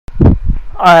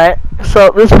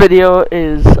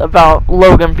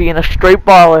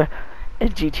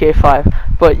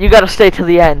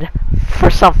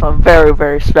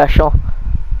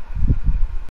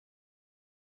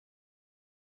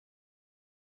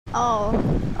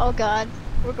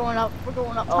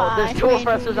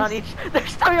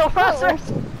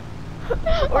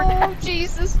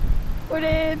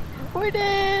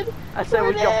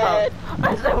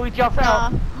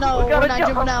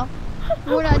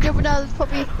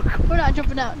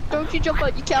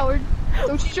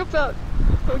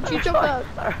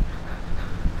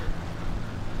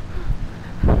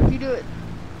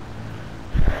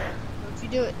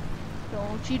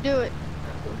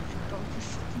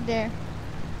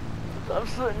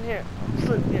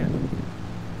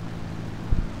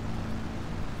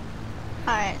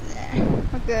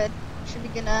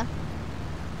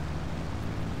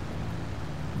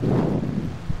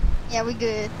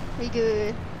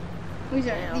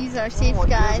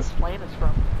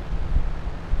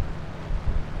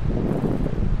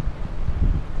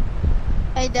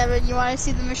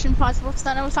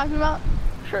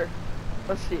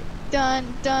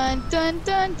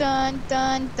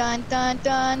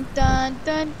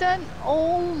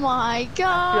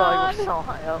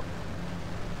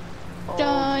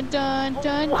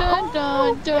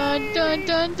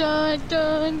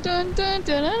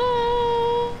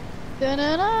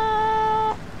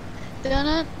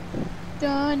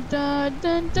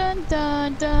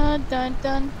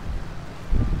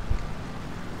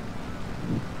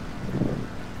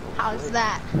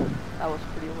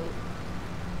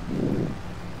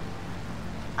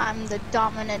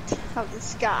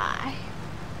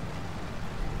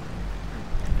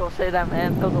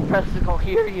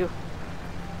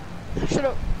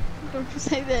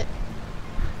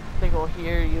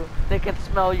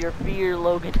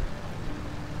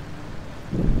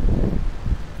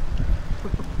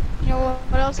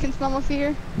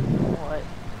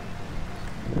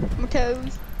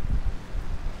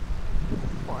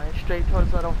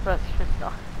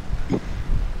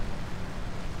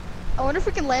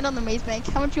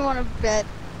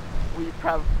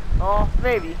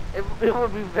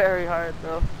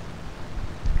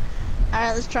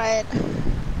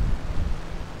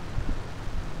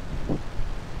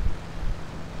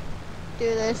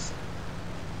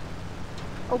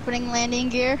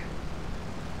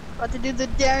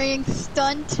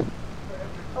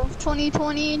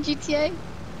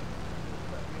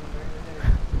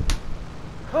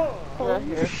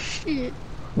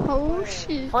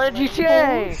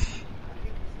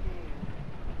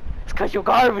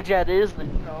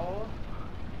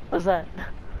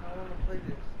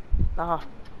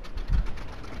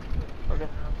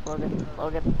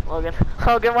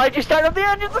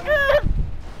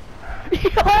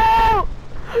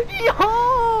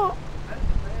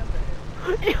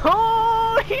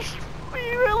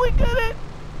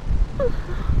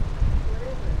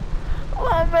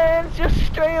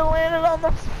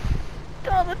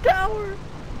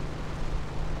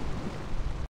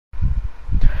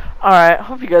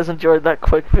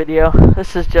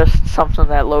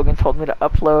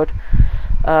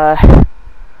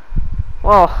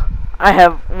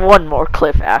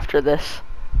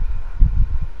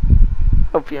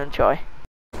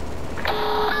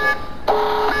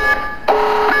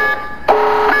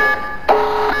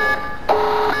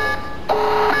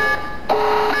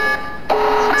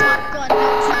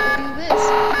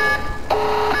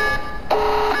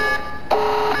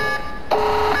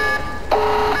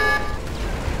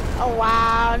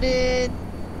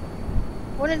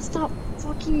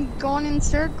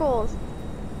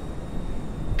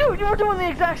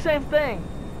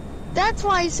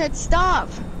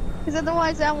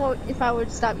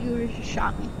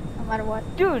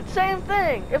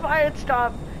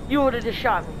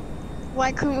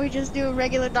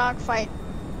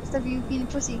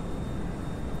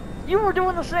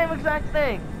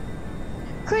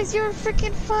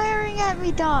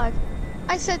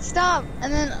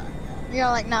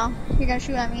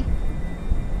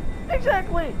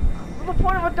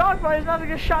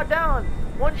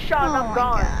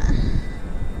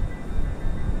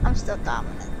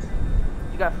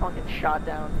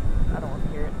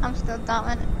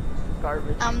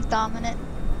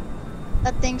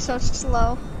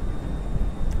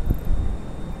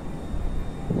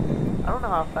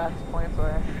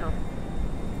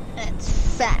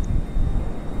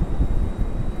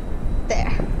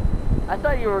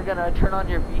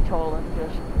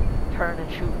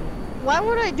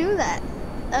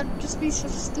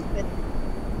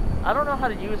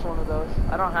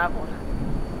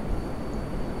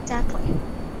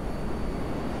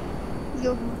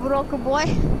you broke boy.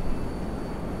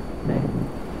 Hey,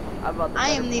 how about the I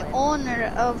better am the plan?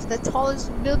 owner of the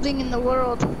tallest building in the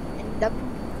world.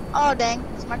 Oh dang,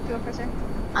 smart you officer.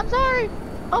 I'm sorry.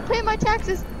 I'll pay my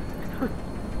taxes.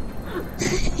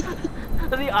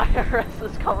 The IRS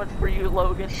is coming for you,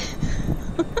 Logan.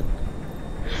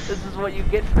 This is what you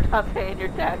get for not paying your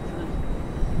taxes.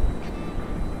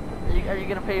 Are you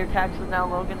gonna pay your taxes now,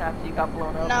 Logan, after you got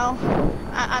blown up? No,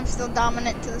 I'm still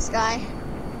dominant to the sky,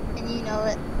 and you know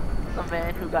it. The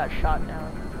man who got shot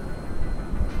down.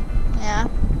 Yeah.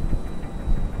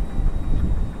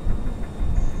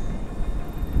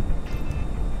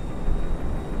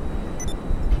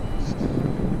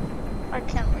 Why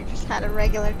can't we just had a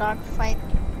regular dog fight?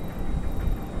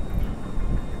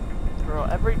 Bro,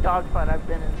 every dogfight I've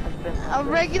been in has been like A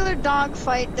this. regular dog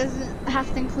fight doesn't have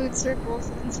to include circles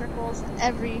and circles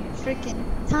every freaking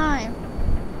time.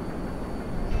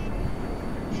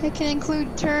 It can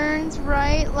include turns,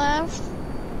 right, left.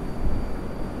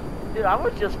 Dude, I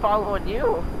was just following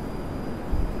you.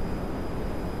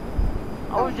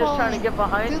 I was just trying to get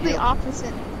behind Do you. the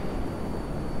opposite.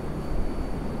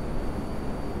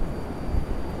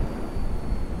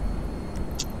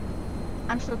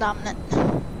 I'm still dominant.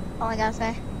 All I gotta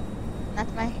say.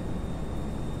 That's my.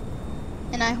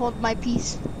 And I hold my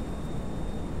peace.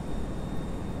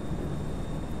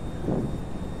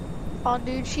 Oh,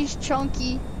 dude, she's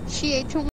chunky. She ate too